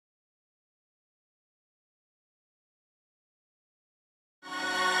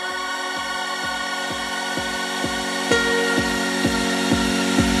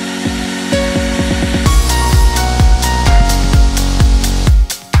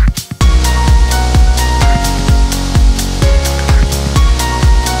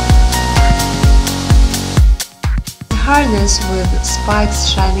harness with spikes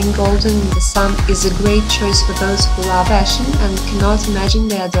shining golden in the sun is a great choice for those who love fashion and cannot imagine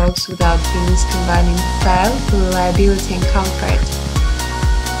their dogs without things combining style, reliability and comfort.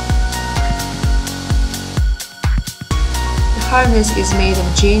 The harness is made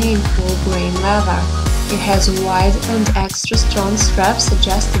of genuine full-grain leather. It has wide and extra strong straps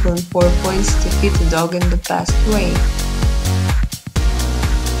adjustable in 4 points to fit the dog in the best way.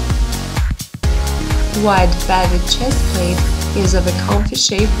 The wide padded chest plate is of a comfy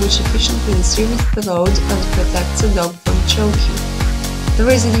shape which efficiently distributes the load and protects the dog from choking.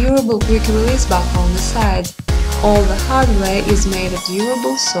 There is a durable quick-release buckle on the side. All the hardware is made of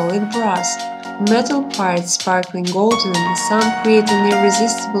durable solid brass. Metal parts sparkling golden in the sun create an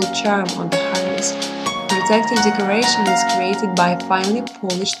irresistible charm on the harness. Protective decoration is created by finely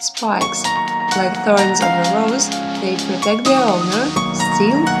polished spikes. Like thorns of a rose, they protect their owner,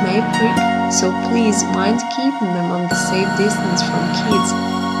 still may prick, so please mind keeping them on the safe distance from kids.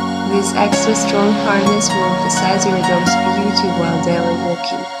 This extra strong harness will emphasize your dog's beauty while daily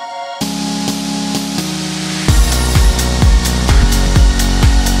walking.